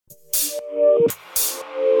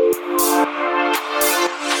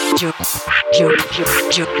Jordi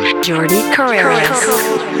Carreras.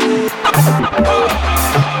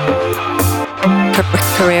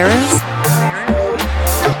 Carreras.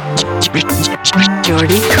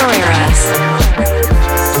 Jordi Carreras.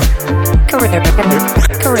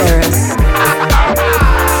 Carreras.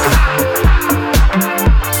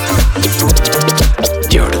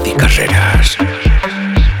 Jordi Carreras.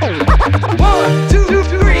 1, 2,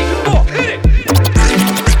 3, 4, hit it!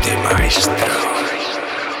 De maestro.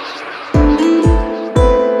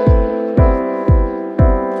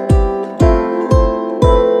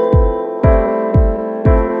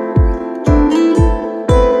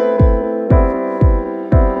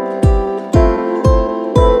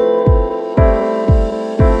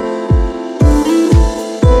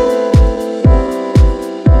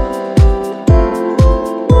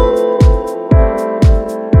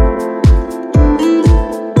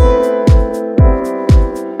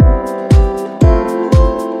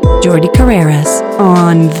 Jordi Carreras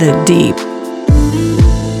on the deep.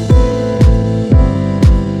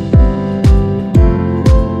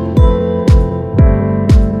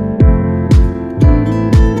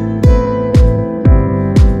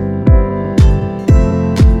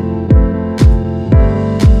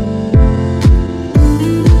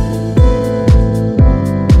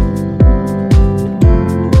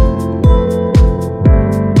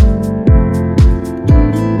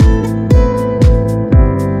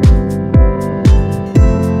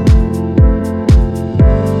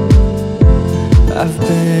 I've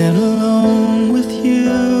been alone with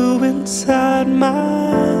you inside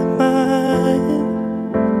my mind,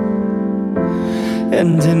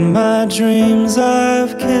 and in my dreams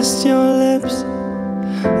I've kissed your lips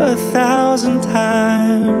 1,000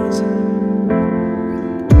 times.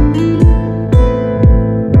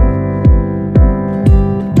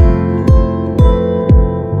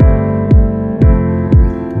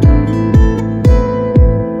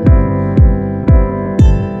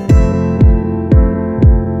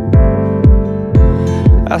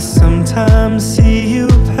 I sometimes see you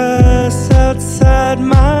pass outside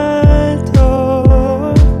my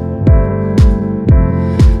door.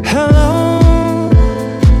 Hello,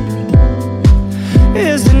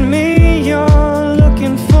 is it me you're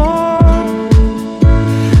looking for?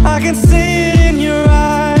 I can see it in your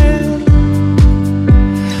eyes,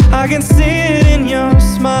 I can see it in your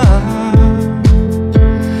smile.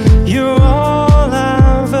 You're all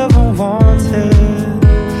I've ever wanted,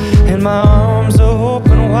 and my arms are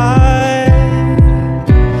open wide,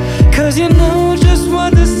 'cause you know just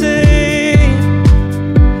what to say,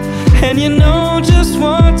 and you know just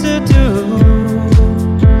what to do.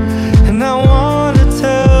 And I wanna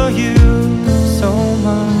tell you so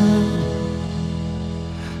much,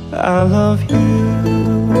 I love you.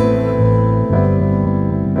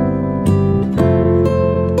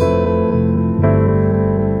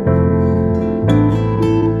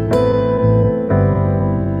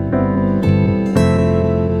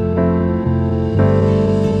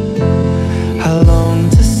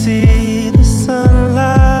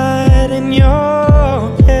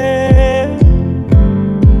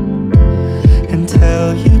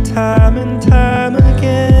 Time and time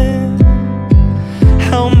again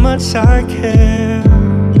how much I care.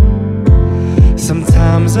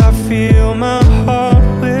 Sometimes I feel my heart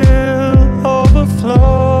will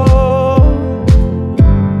overflow.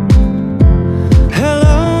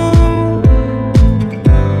 Hello,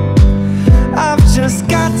 I've just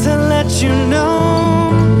got to let you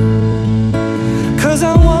know, 'cause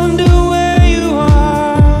I wonder where you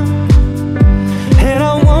are, and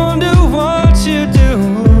I wonder what you do.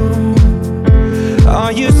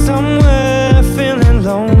 Are you somewhere feeling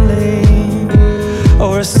lonely,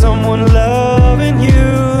 or is someone loving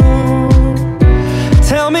you?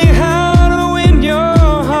 Tell me how to win your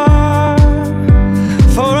heart,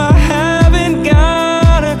 for I haven't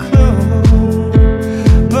got a clue.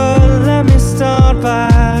 But let me start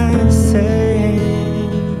by saying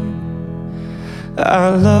I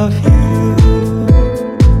love you.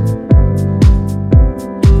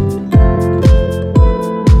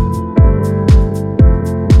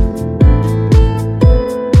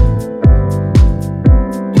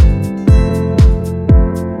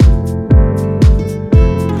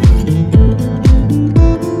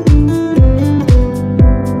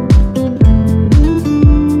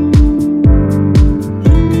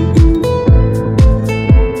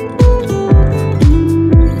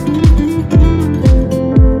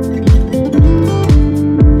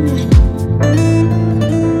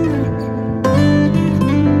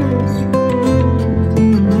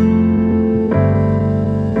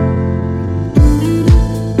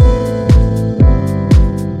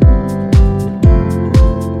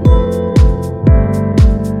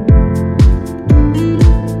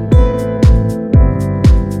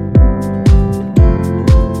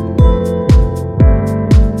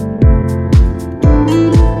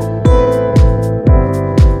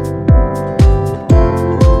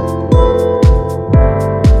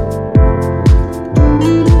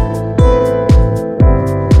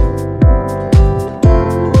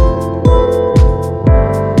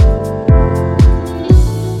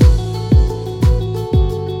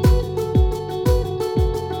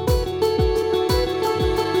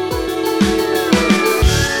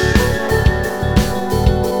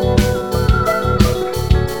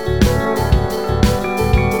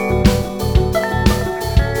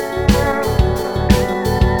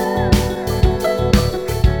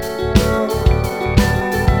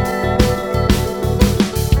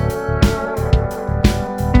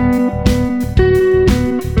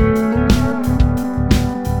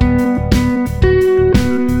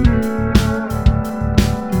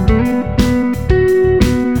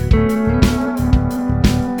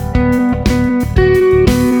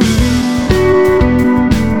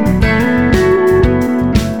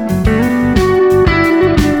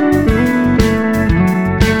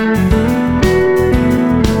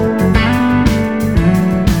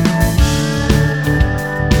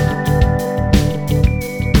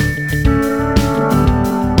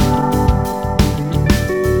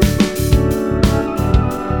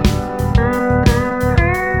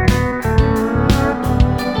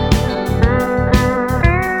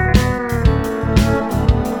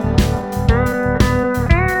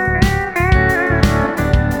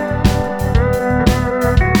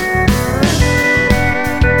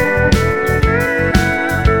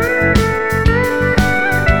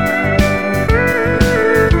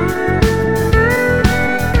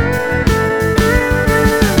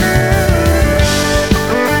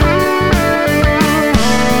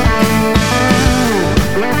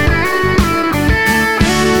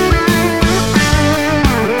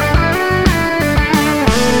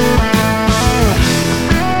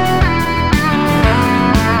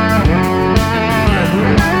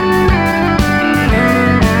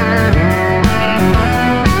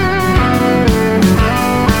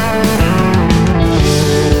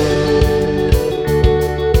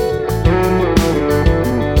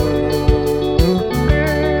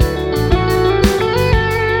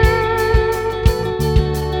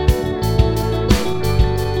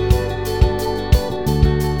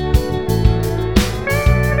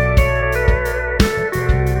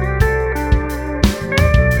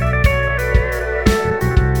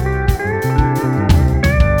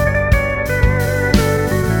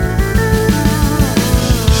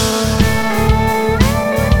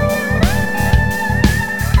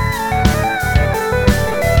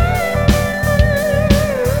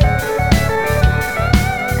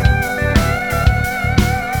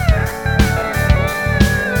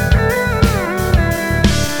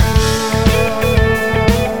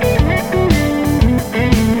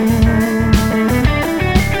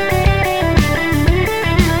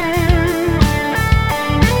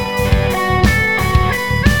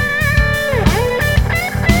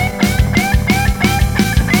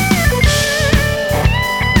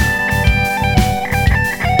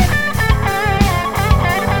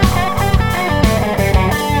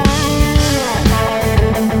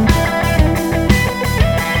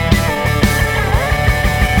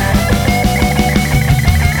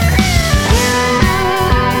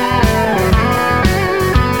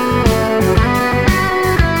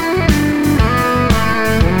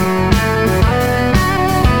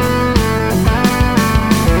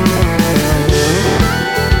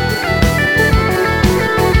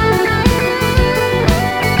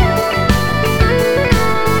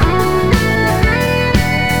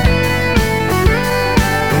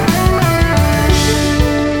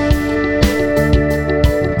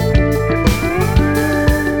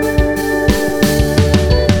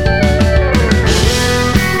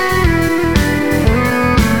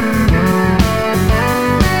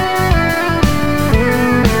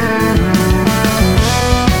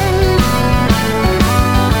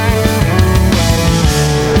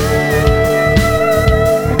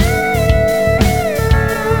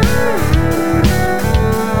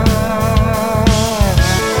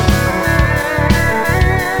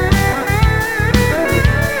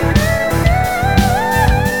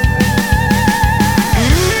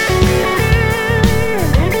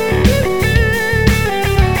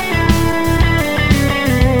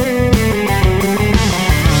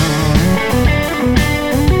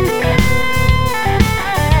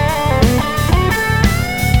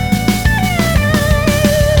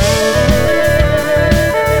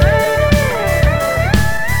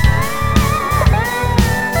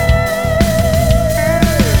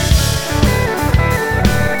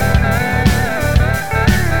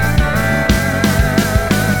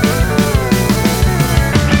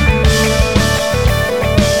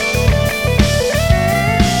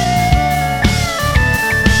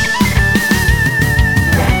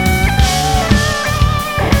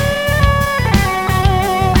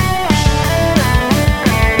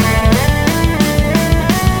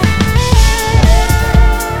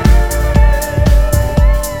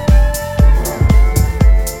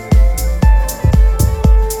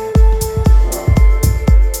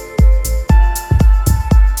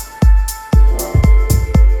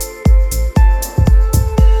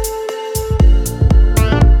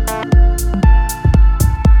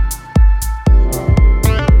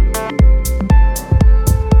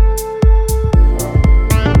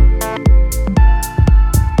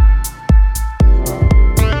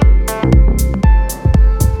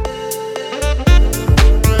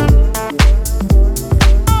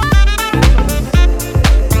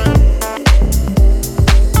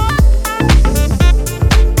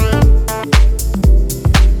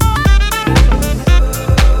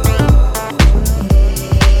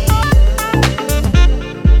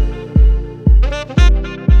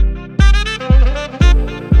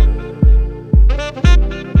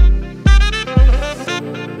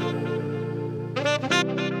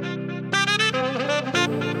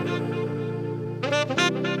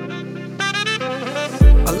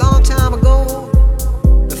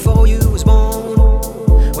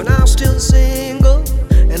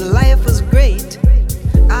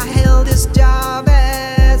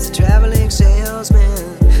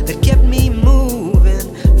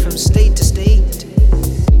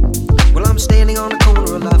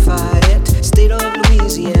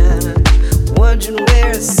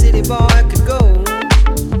 city boy could go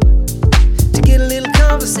to get a little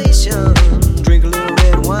conversation, drink a little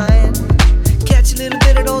red wine, catch a little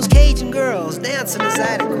bit of those Cajun girls dancing as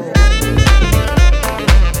I go.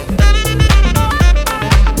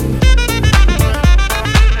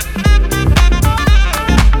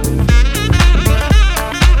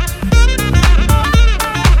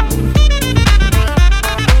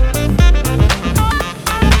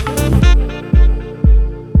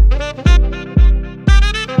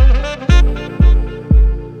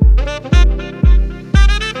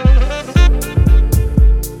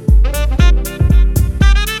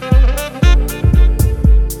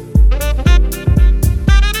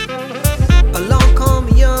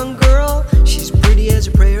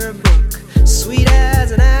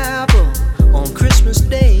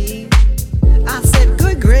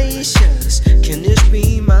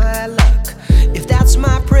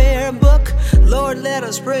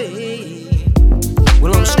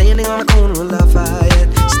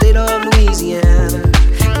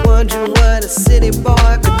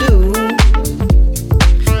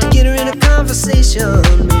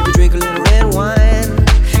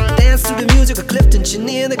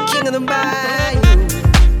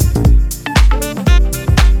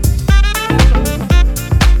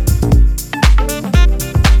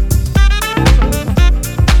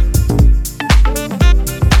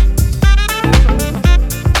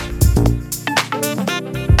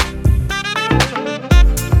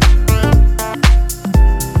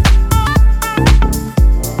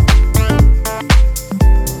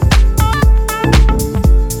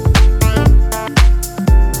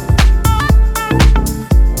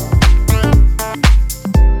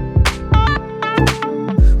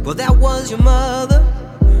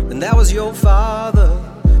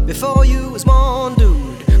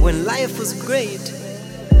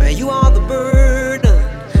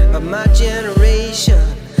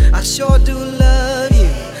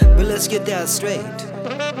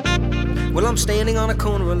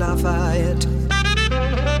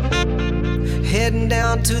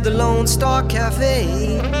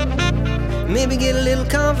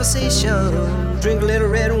 Drink a little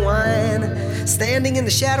red wine, standing in the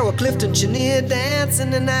shadow of Clifton Chenier, dancing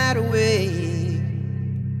the night away.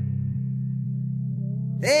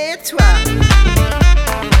 Et toi?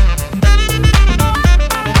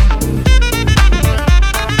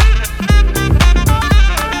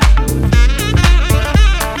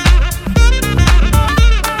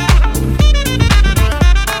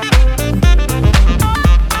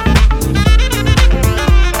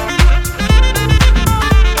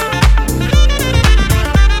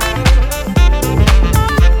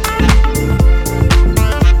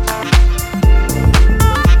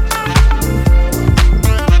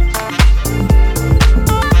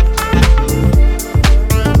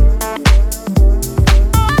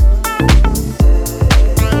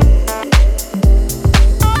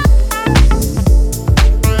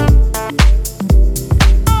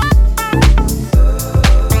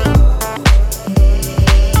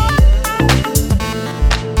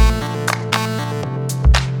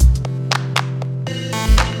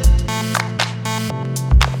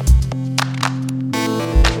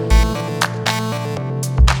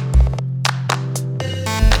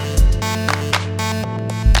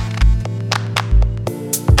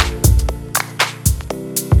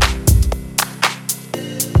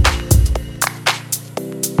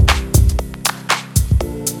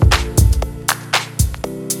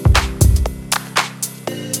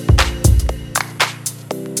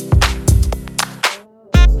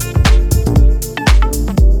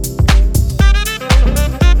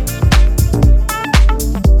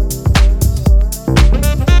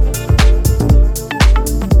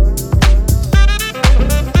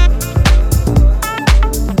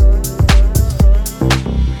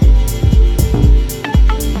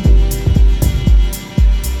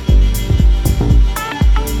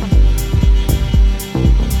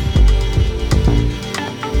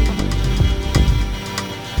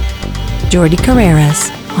 Jordi Carreras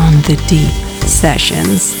on The Deep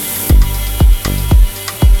Sessions.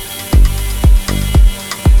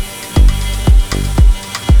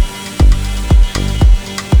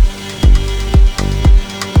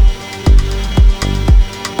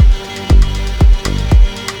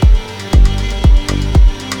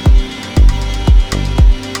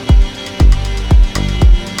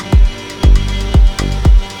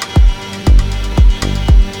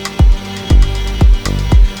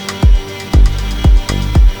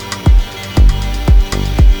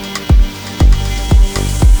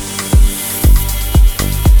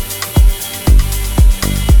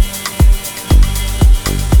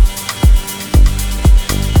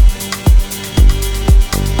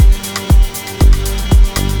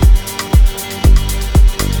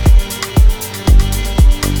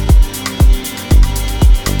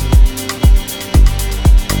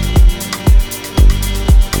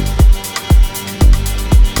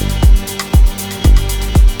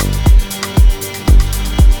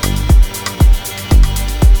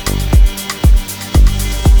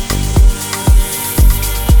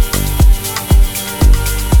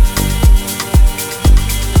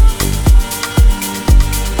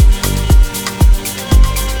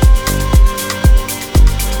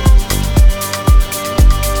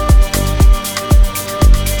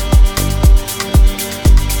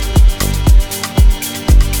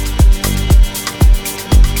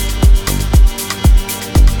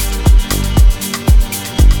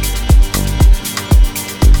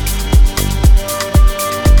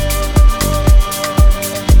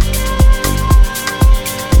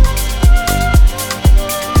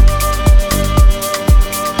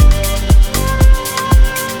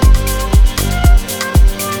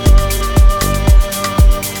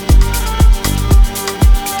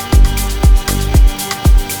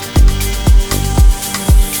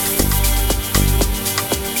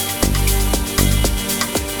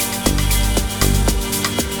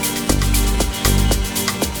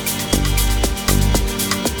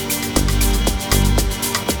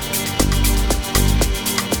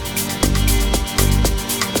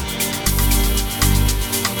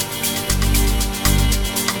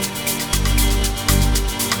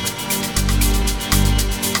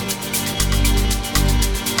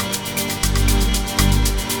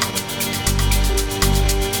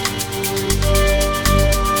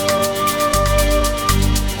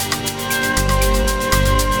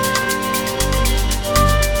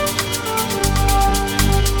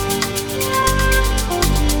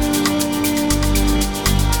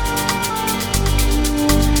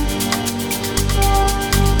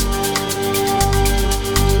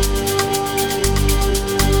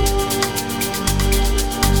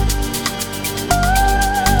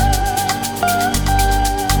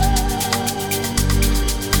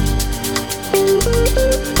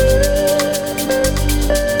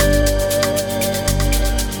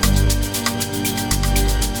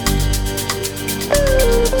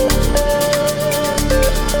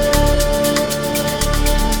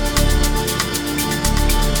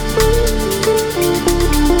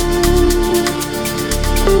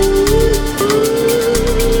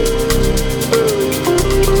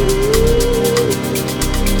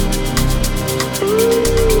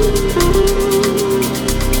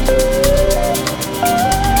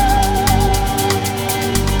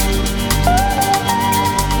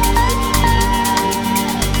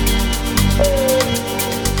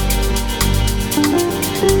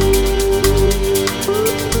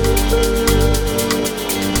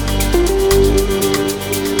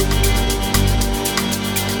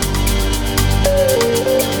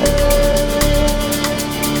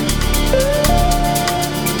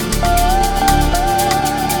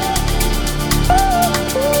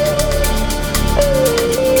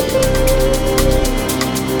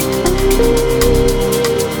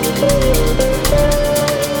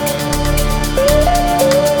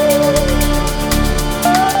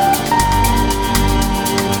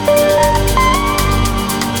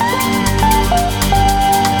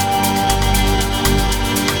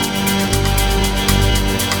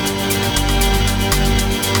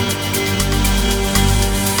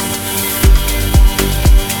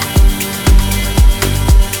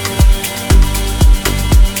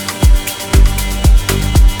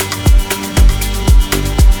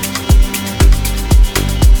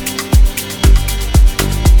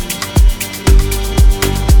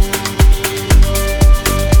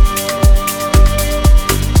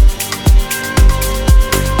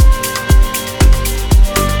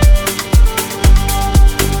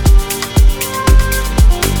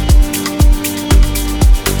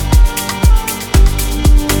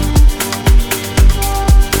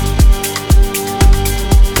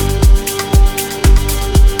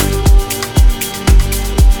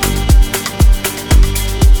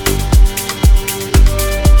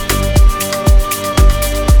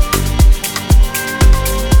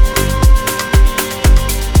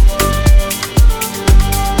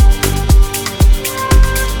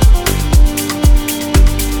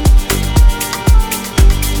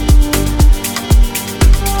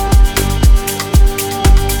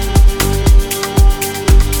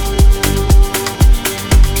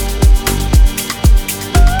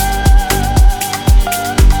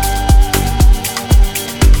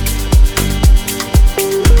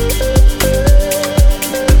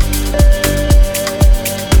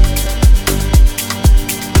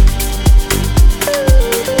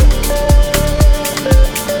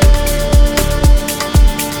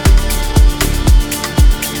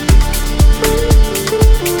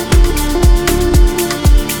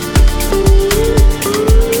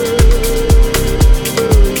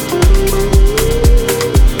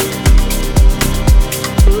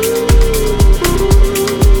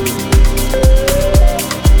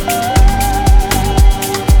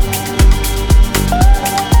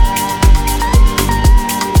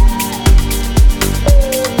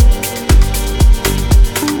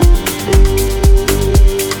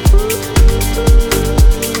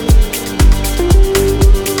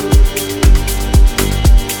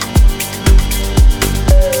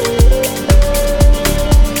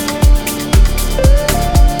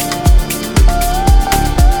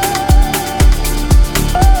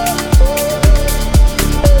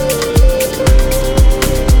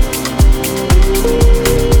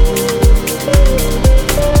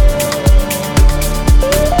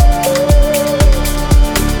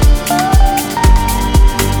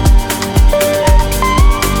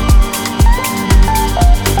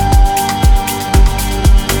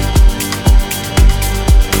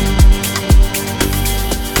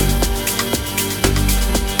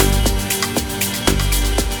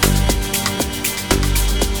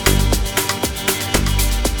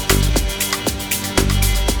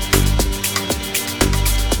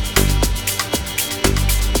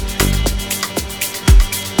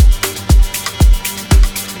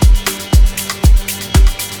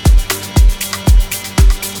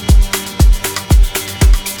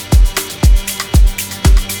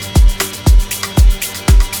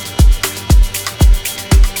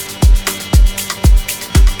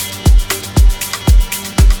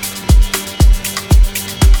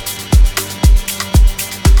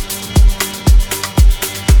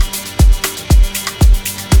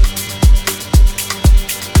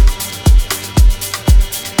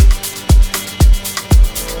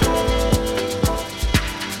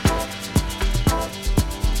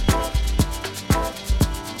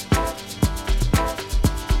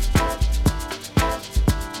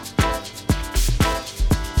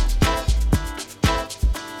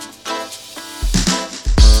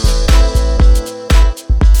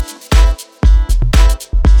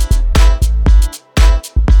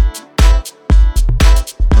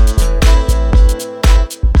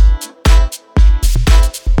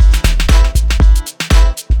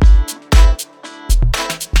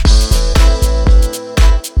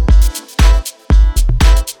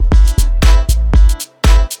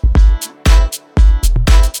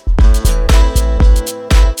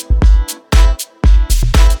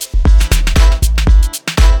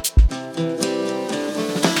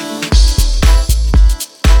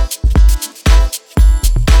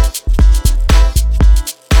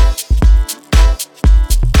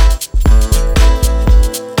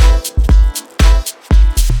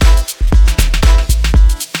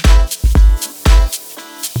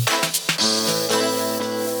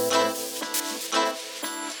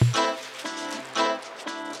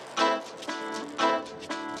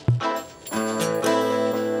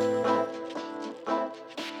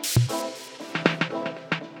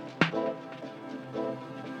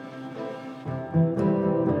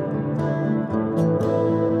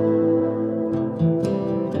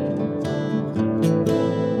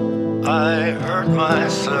 I hurt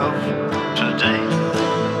myself today.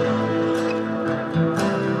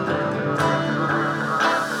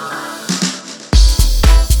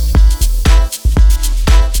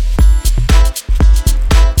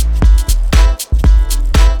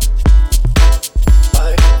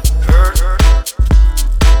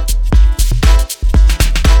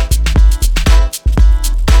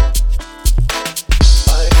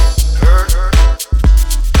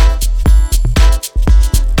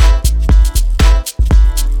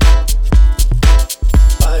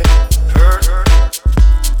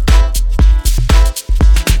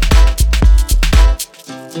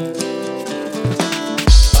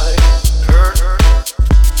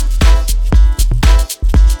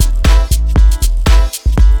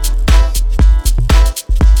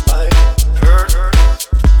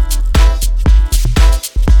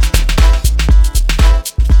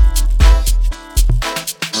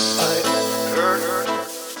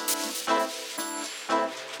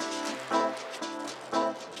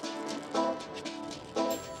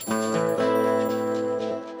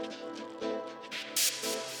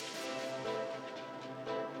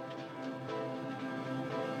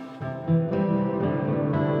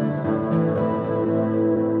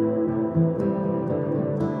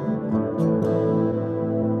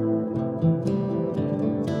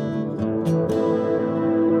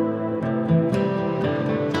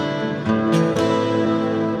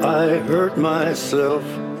 I hurt myself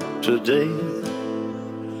today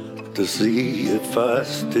to see if I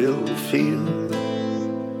still feel.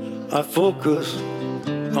 I focus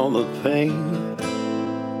on the pain,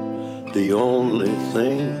 the only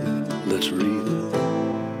thing that's real.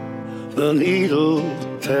 The needle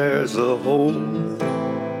tears a hole,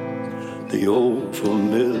 the old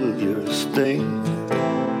familiar sting.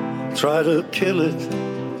 Try to kill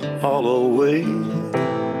it all away,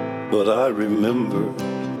 but I remember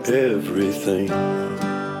everything.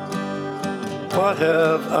 What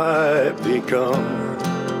have I become?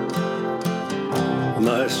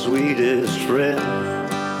 My sweetest friend.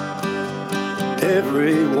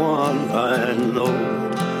 Everyone I know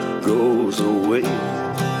goes away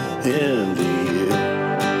in the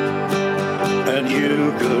end, and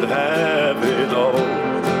you could have it all.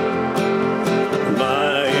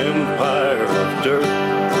 My empire of dirt,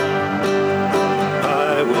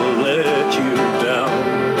 I will let you down.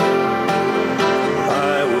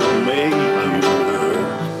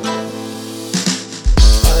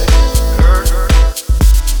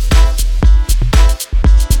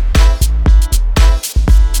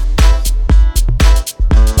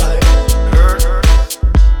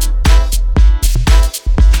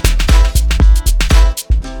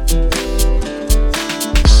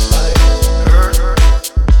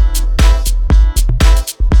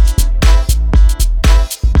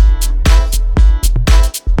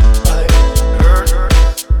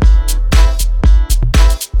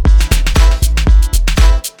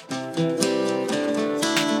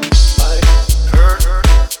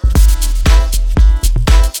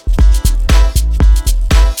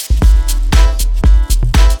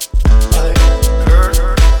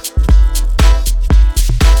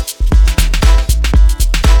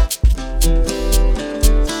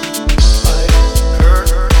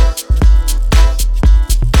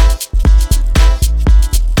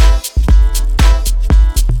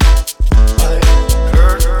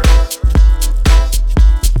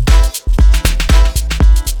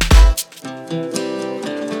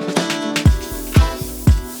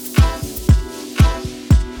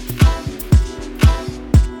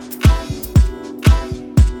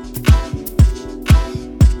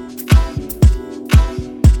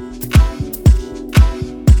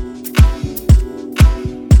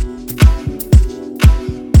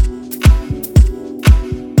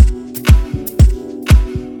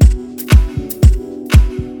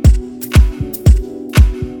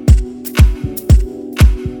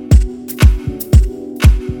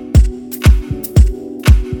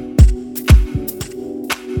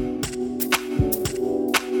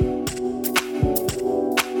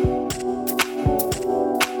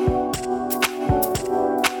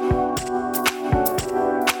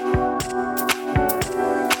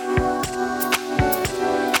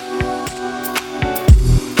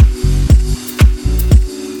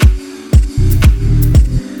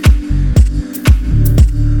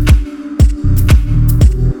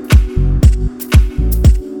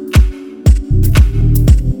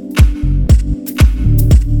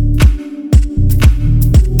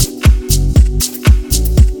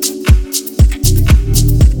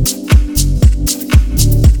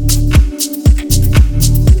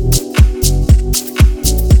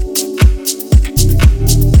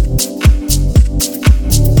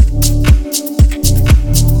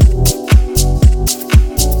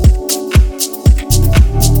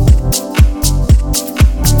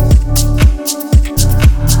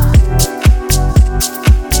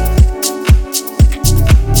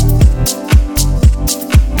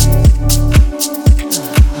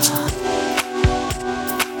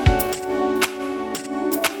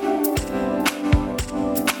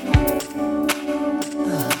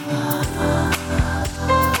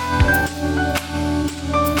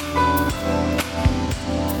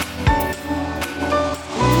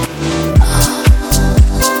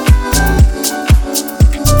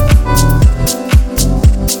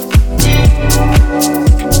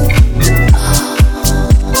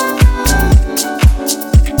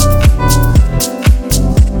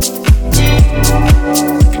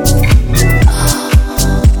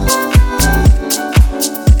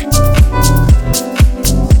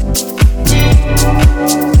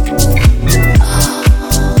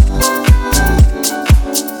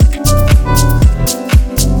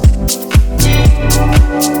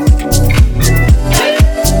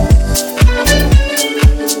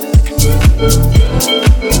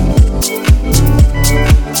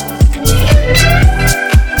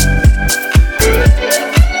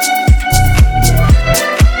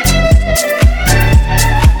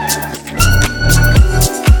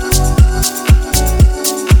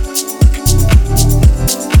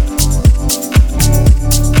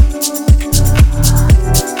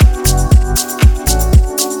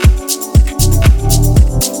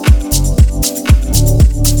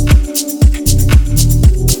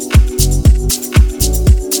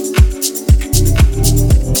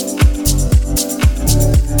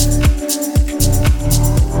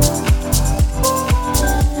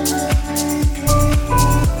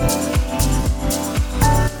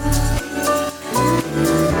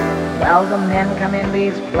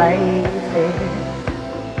 these places,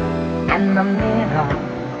 and the men are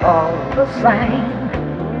all the same.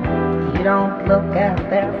 You don't look at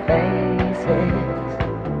their faces,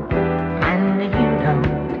 and you don't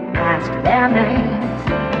ask their names.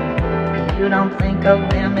 You don't think of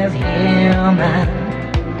them as human.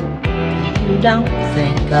 You don't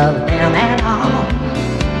think of them at all.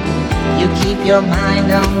 You keep your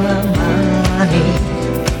mind on the money,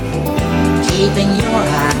 keeping your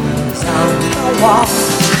eyes on the wall.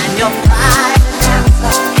 And you're private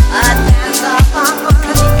dancer, a dancer for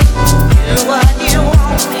money. Do what you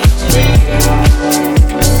want me to do.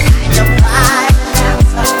 And you're private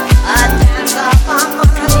dancer, a dancer for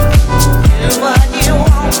money. Do what you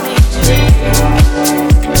want me to do.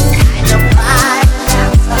 And you're private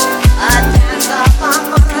dancer, a dancer for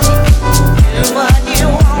money. Do what you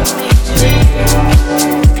want me to do.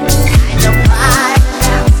 And you're private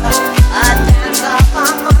dancer, a dancer for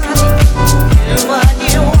money. Do what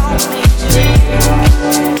you want me to do.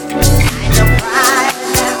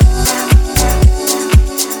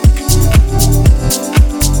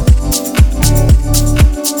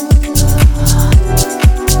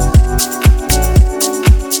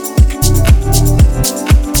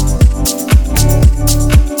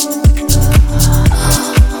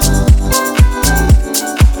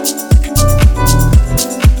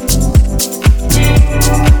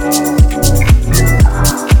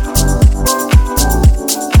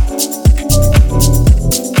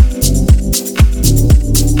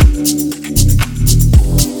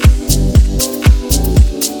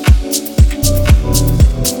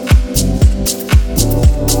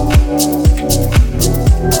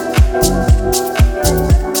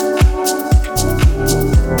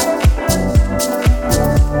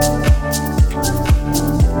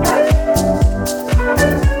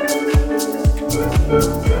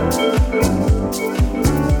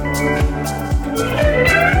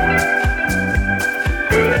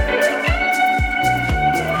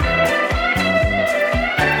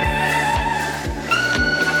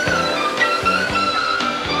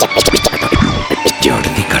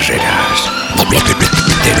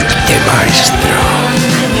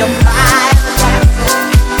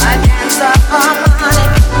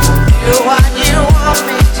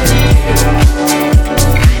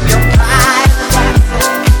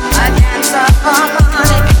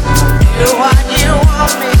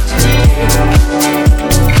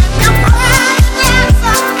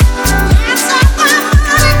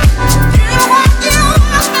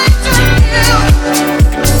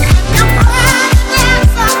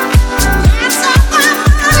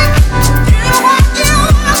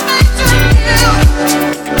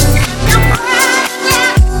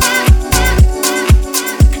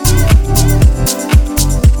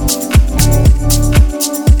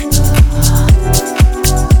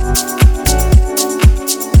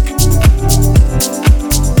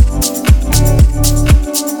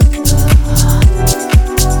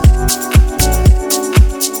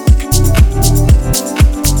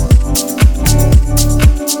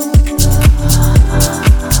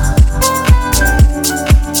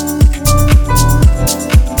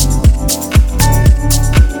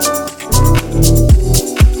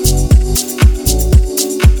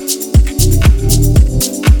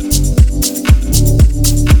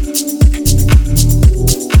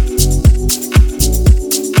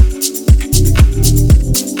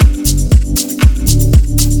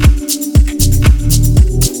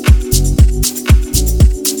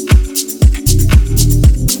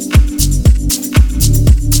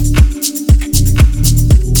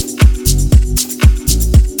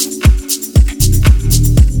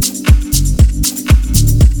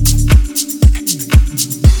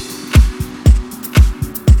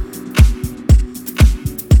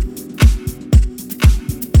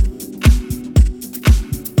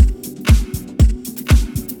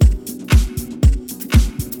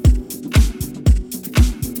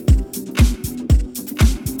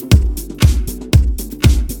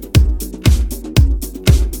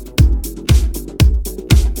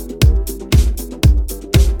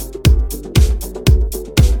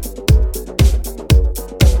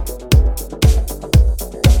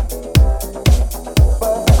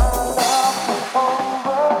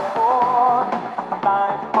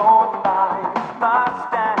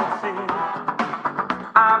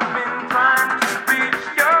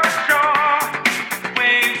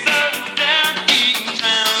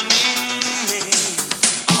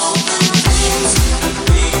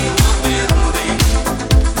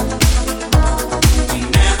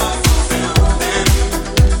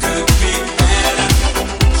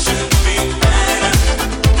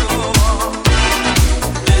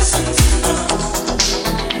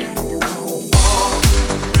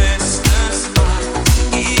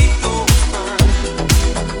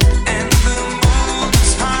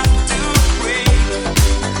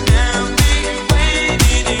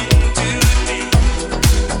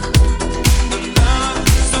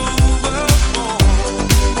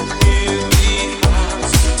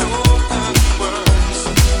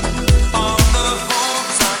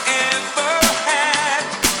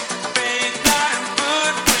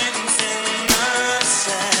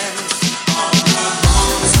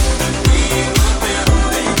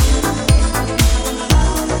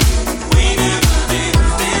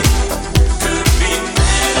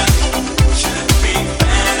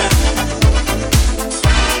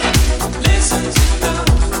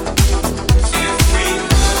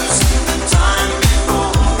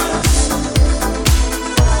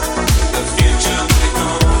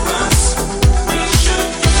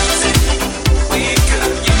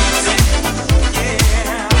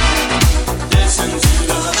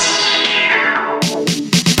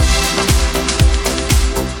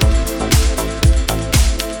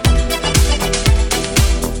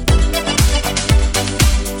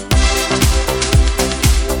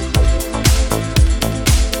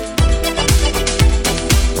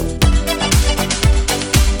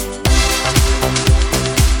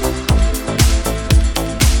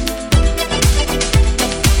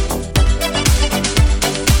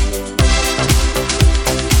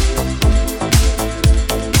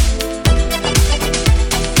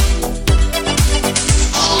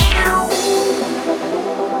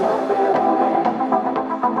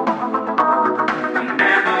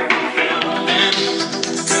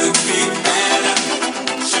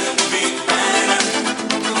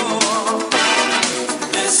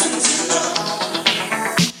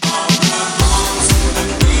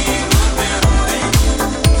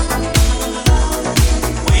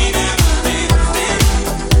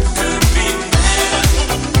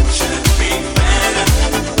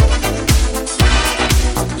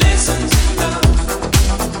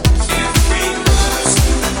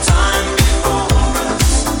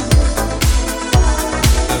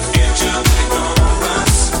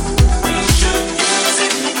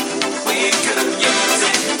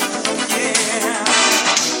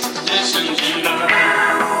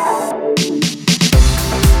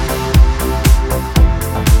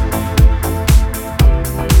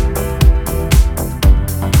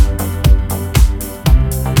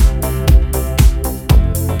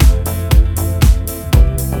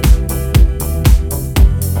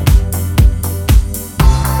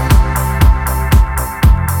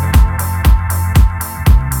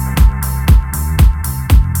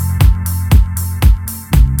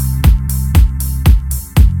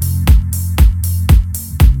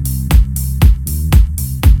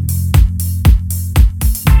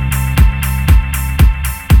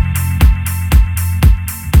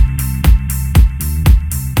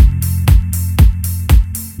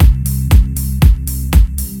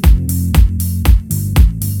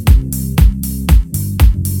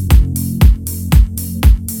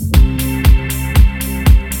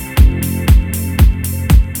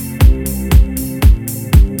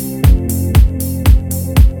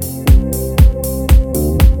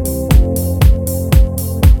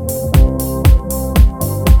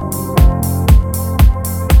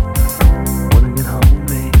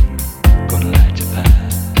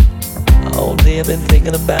 I've been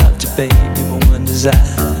thinking about you, baby, my one desire.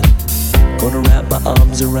 Gonna wrap my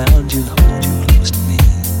arms around you and hold you close to me.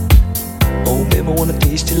 Oh, baby, I wanna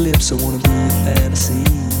taste your lips, I wanna be your fantasy,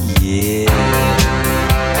 yeah.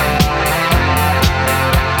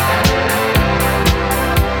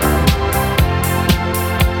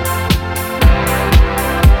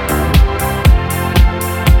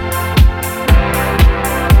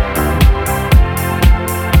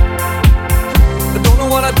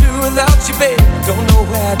 Without you, babe, don't know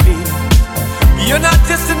where I'd be. You're not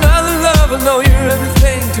just another lover, no, you're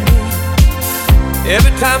everything to me.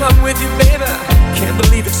 Every time I'm with you, baby, I can't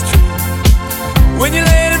believe it's true. When you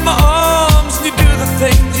lay in my arms and you do the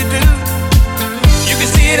things you do, you can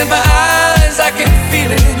see it in my eyes, I can feel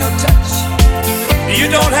it in your touch. You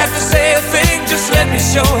don't have to say a thing, just let me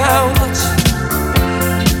show how much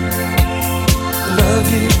I love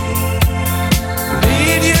you,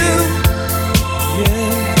 need you,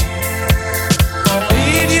 yeah.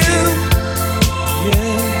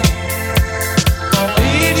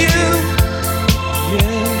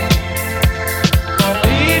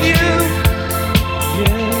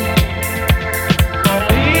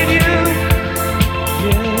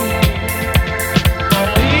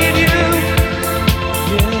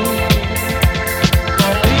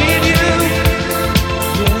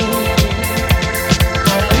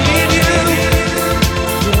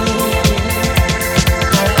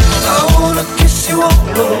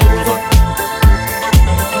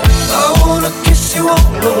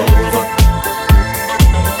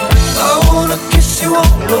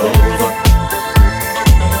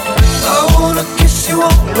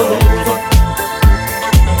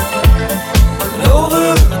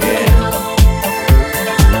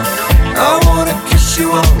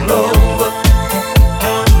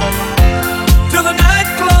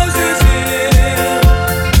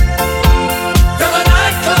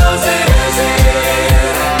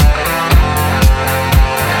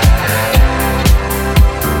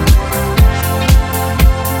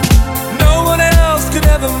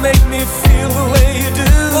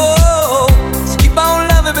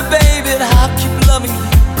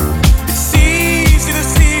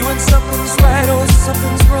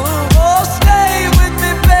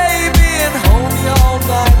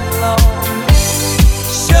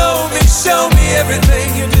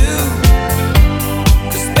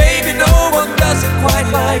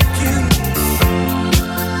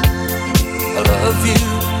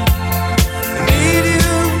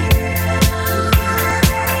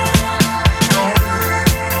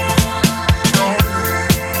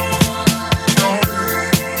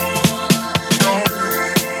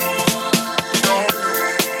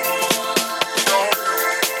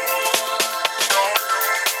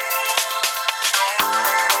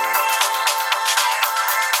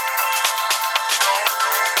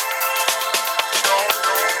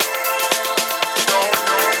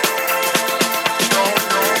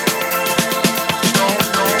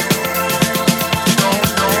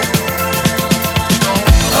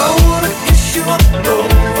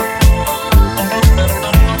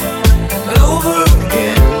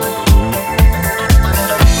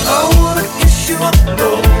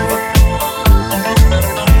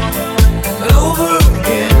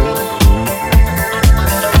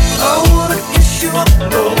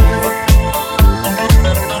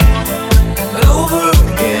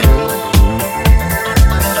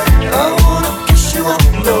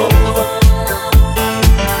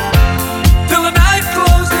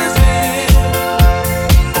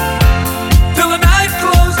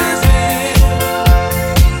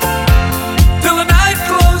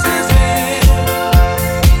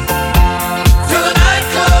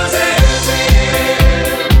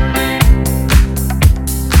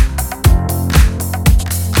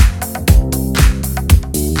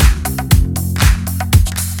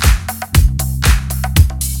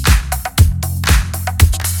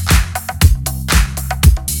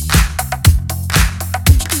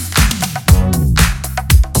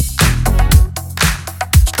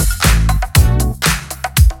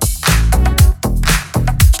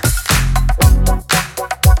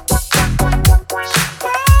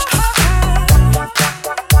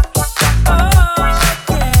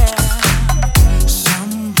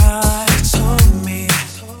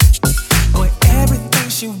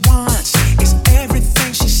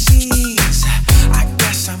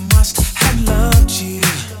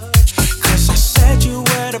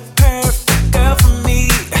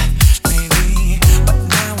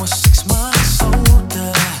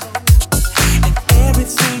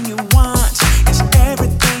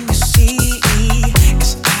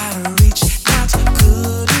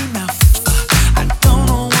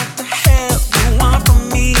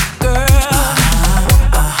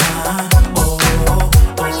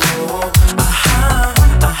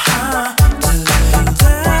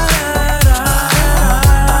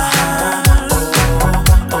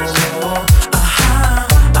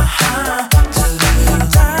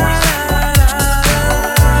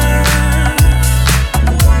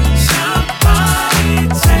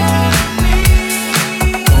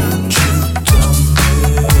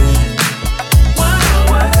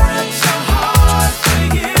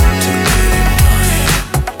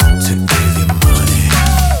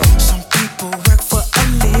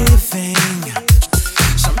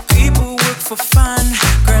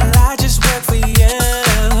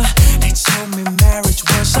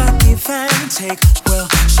 take. Well,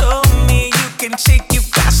 show me you can take.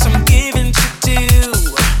 You've got some giving to do.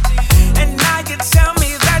 And now you tell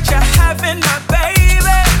me that you're having my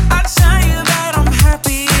baby. I tell you that I'm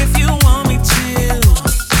happy if you want me to.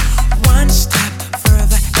 One step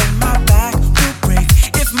further and my back will break.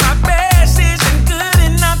 If my best isn't good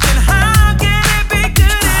enough, then how can it be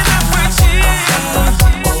good enough for you?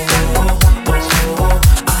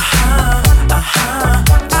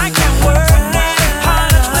 I can work it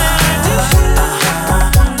harder than you.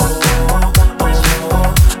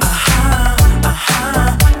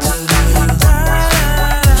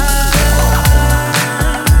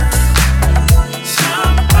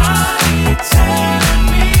 Somebody tell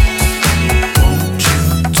me, won't you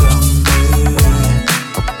tell me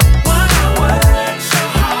why I work so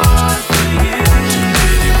hard for you?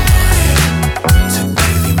 To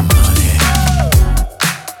give you money.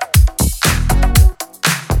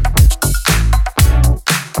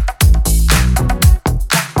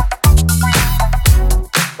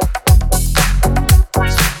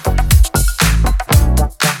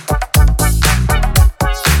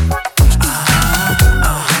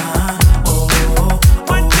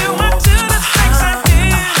 What do I do the things I do?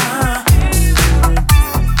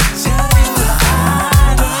 Tell you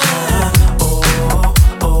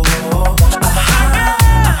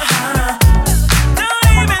don't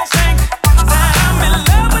even think that I'm in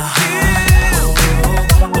love with you.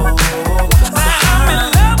 That I'm in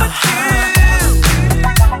love with you.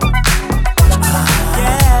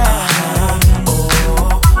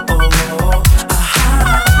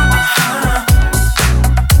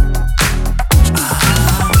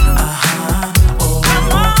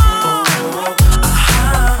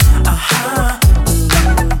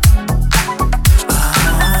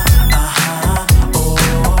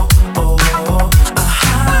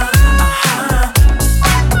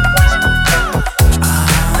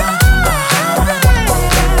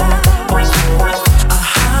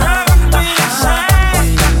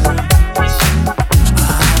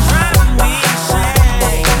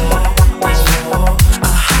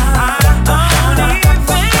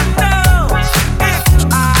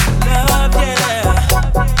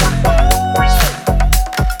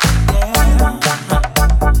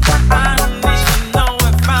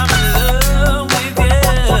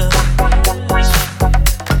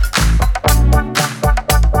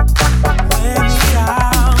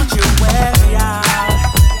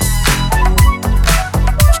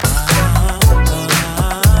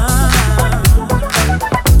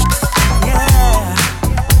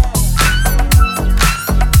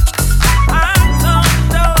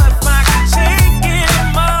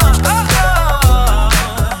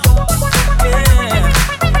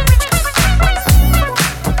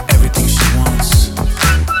 Everything she wants,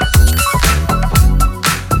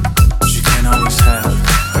 she can't always have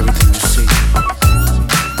everything you see.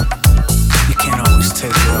 You can't always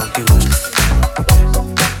take what I'll give her.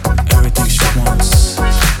 Everything she wants,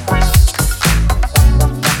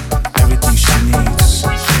 everything she needs.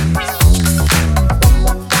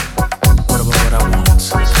 What about what I want?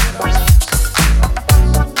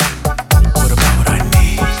 What about what I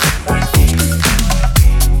need?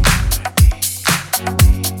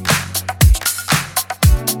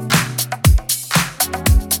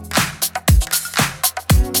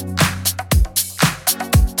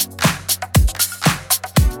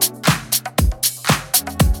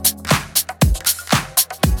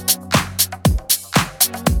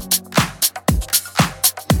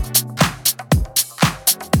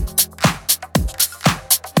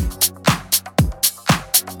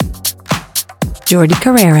 Jordi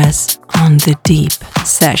Carreras on The Deep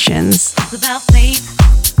Sessions. It's about faith.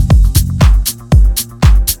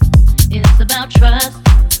 It's about trust.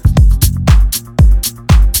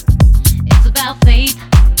 It's about faith.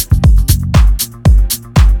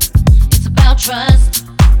 It's about trust.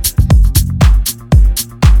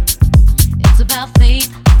 It's about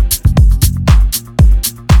faith.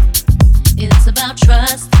 It's about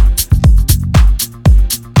trust.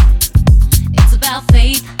 It's about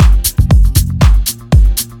faith.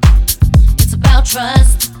 It's about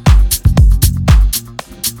trust.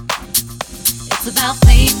 It's about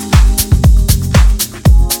faith.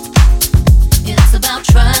 It's about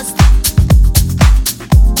trust.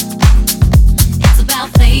 It's about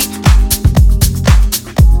faith.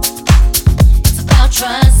 It's about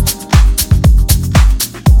trust.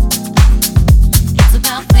 It's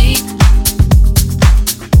about faith.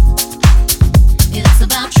 It's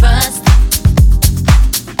about trust.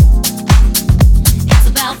 It's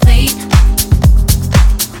about faith.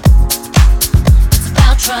 It's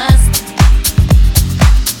about trust.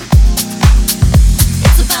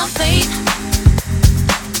 It's about faith.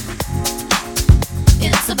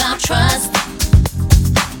 about trust.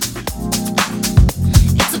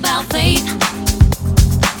 It's about faith.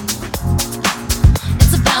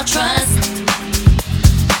 It's about trust.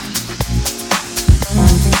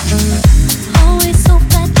 Always hope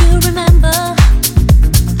that you remember.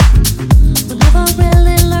 We never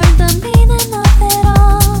really learned the meaning of it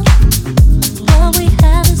all. What we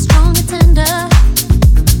had is strong and tender.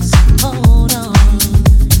 So hold on.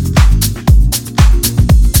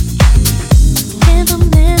 In the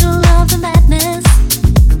middle of the madness,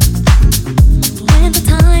 when the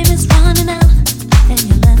time is running out and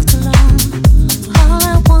you're left alone, all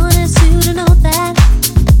I want is you to know that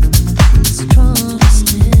strong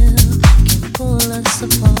still can pull us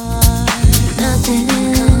apart. Nothing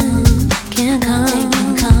can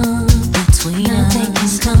come between us.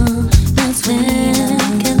 Nothing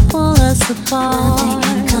can pull us apart.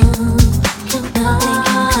 Nothing can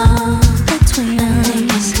come between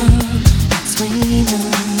us.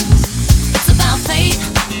 It's about faith.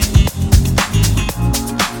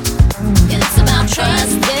 It's about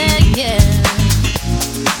trust. Yeah.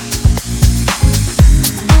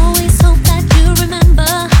 Always hope that you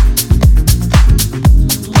remember.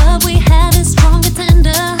 What we had is strong and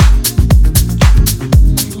tender.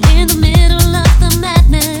 In the middle of the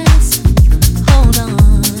madness, hold on.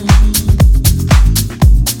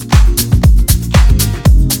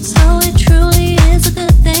 So it truly is a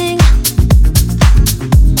good thing,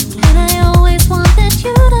 and I always wanted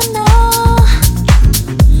you to know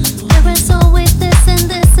there is always this, and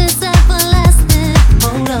this is everlasting.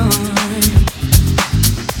 Hold on.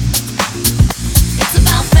 It's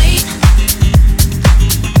about faith.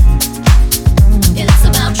 It's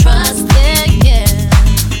about trust. Yeah.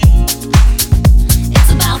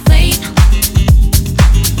 It's about faith.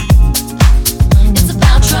 It's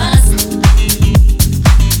about trust.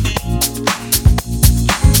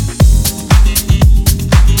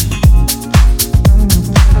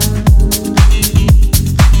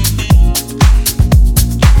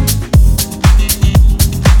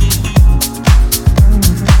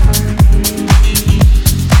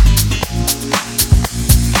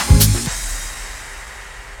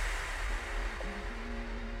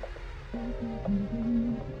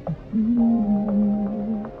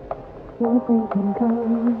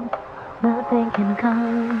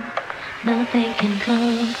 Nothing can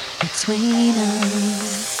come between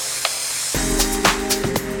us.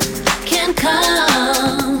 Can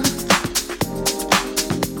come,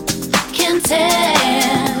 can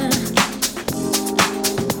tear,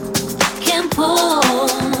 can pull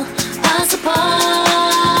us apart.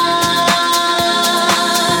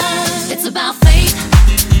 It's about faith.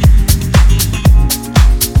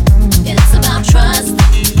 It's about trust.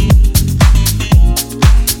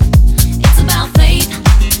 It's about faith.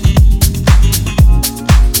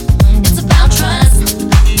 It's about trust.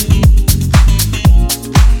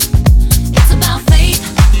 It's about faith.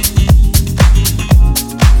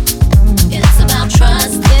 It's about trust.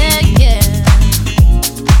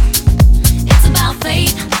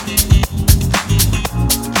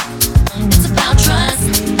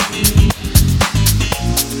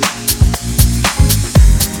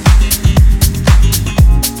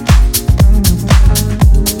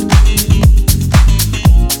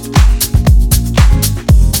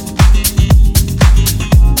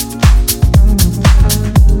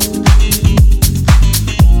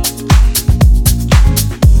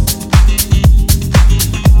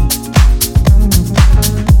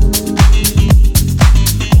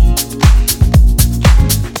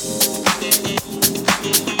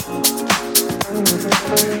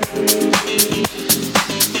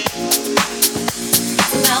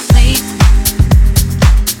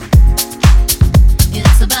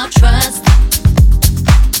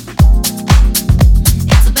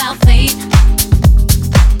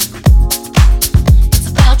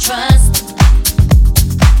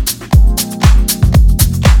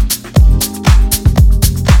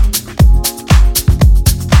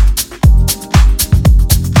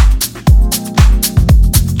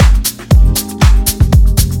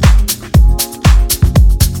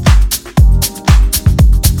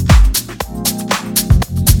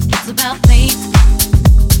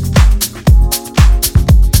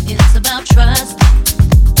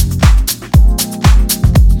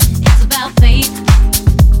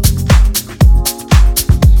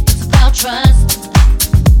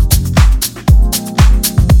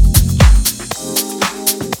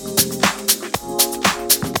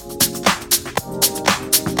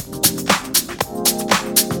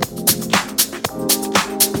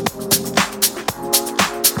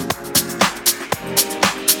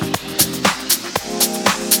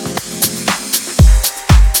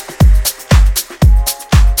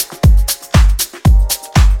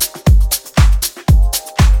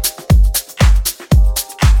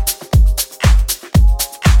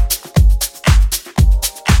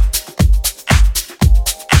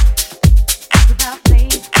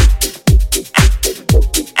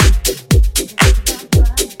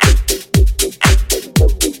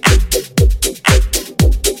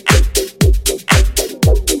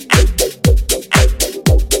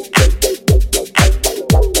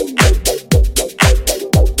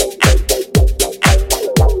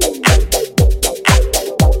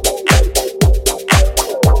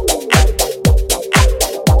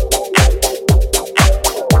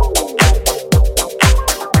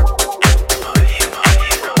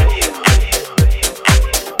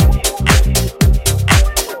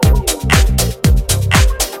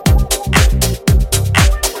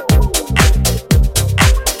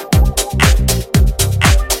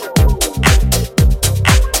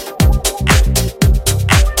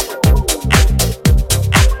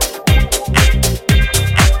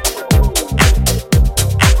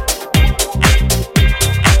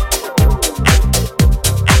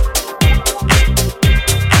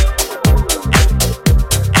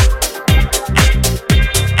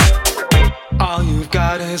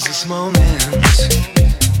 is this moment?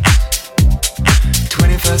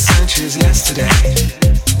 21st century's yesterday.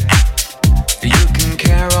 You can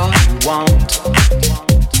care all you want.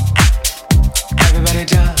 Everybody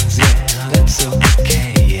does, yeah, that's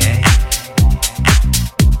okay, yeah.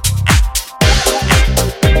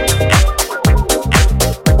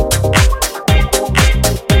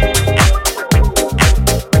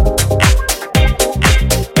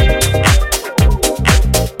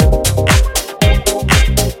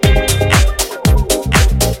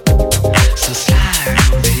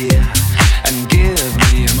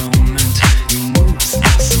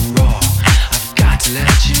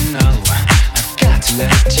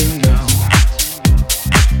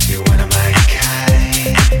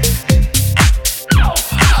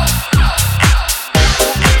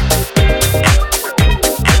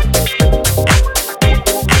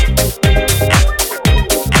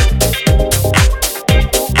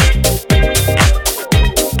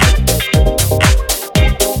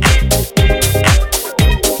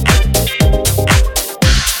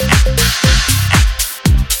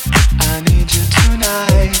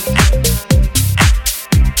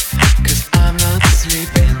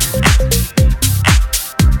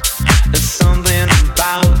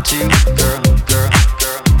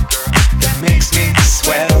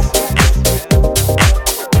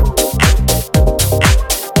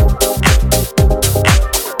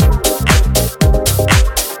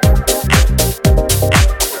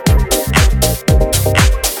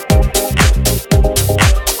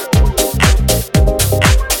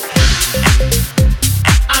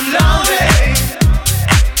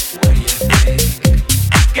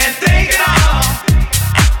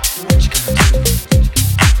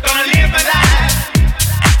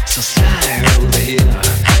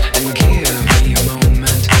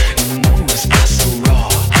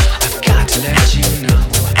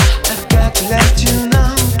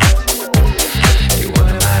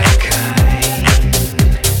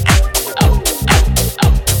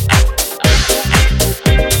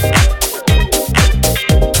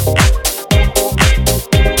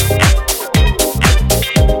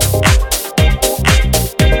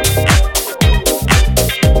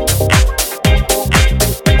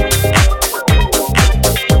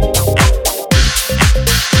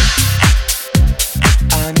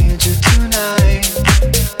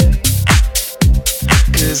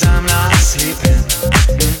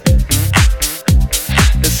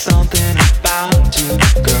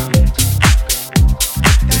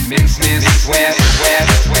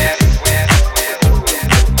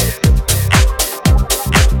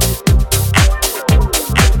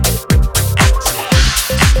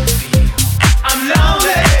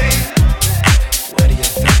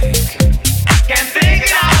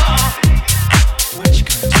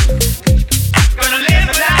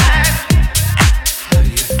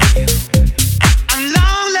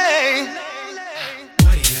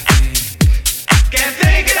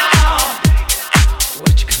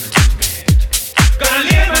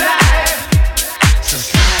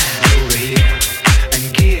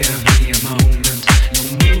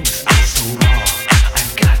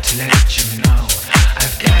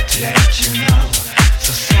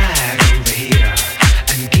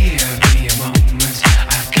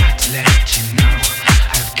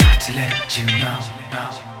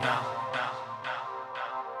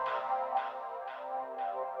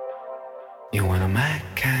 You want a mad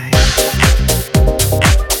kind?